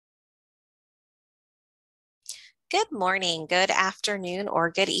Good morning, good afternoon,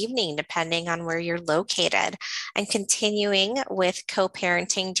 or good evening, depending on where you're located. I'm continuing with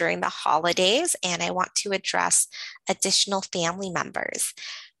co-parenting during the holidays, and I want to address additional family members.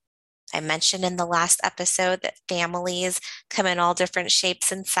 I mentioned in the last episode that families come in all different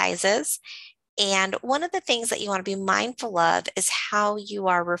shapes and sizes. And one of the things that you want to be mindful of is how you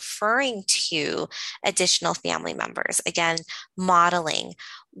are referring to additional family members. Again, modeling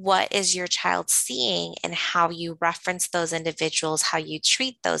what is your child seeing and how you reference those individuals, how you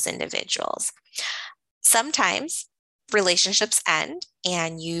treat those individuals. Sometimes relationships end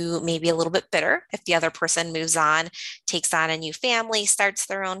and you may be a little bit bitter if the other person moves on, takes on a new family, starts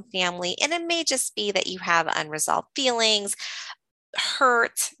their own family. And it may just be that you have unresolved feelings,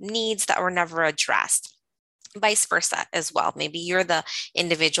 hurt, needs that were never addressed. Vice versa as well. Maybe you're the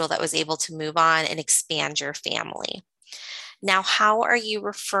individual that was able to move on and expand your family. Now, how are you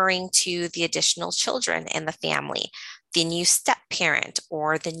referring to the additional children in the family, the new step parent,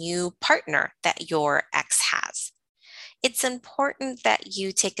 or the new partner that your ex has? It's important that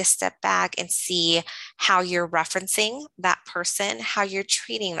you take a step back and see how you're referencing that person, how you're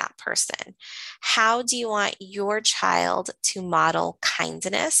treating that person. How do you want your child to model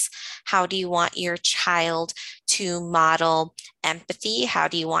kindness? How do you want your child to model empathy? How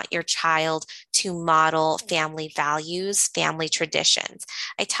do you want your child to model family values, family traditions?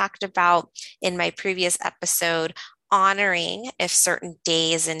 I talked about in my previous episode honoring if certain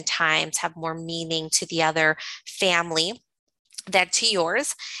days and times have more meaning to the other family than to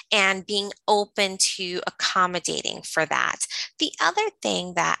yours, and being open to accommodating for that. The other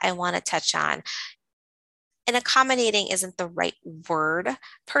thing that I want to touch on, and accommodating isn't the right word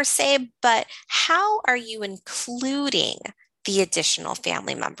per se, but how are you including the additional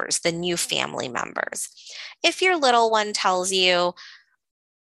family members, the new family members? If your little one tells you,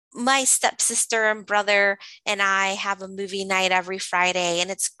 my stepsister and brother and I have a movie night every Friday, and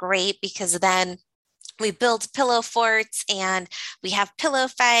it's great because then we build pillow forts and we have pillow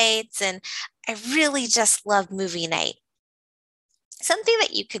fights, and I really just love movie night. Something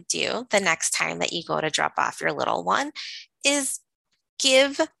that you could do the next time that you go to drop off your little one is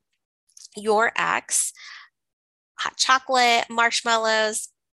give your ex hot chocolate, marshmallows.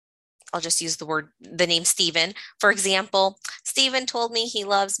 I'll just use the name Steven. For example, Steven told me he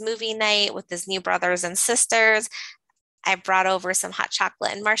loves movie night with his new brothers and sisters. I brought over some hot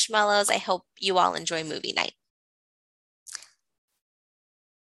chocolate and marshmallows. I hope you all enjoy movie night.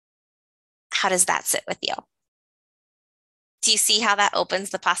 How does that sit with you? Do you see how that opens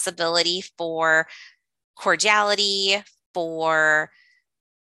the possibility for cordiality, for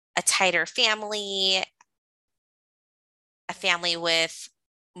a tighter family, a family with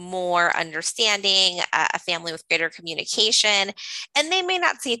more understanding, a family with greater communication? And they may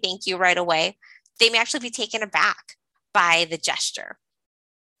not say thank you right away. They may actually be taken aback by the gesture.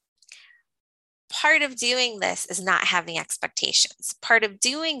 Part of doing this is not having expectations. Part of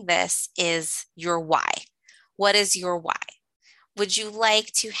doing this is your why. What is your why? Would you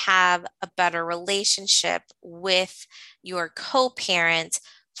like to have a better relationship with your co-parent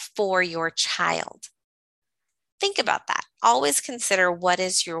for your child? Think about that. Always consider, what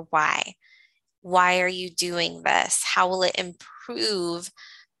is your why? Why are you doing this? How will it improve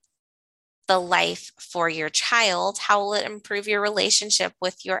the life for your child? How will it improve your relationship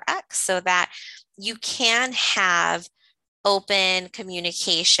with your ex so that you can have open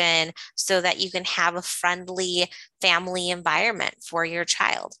communication, so that you can have a friendly family environment for your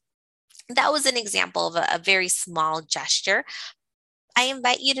child? That was an example of a very small gesture. I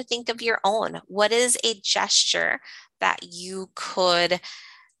invite you to think of your own. What is a gesture that you could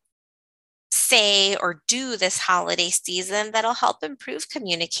say or do this holiday season that'll help improve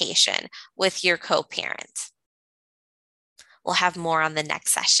communication with your co-parent? We'll have more on the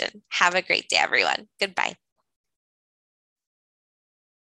next session. Have a great day, everyone. Goodbye.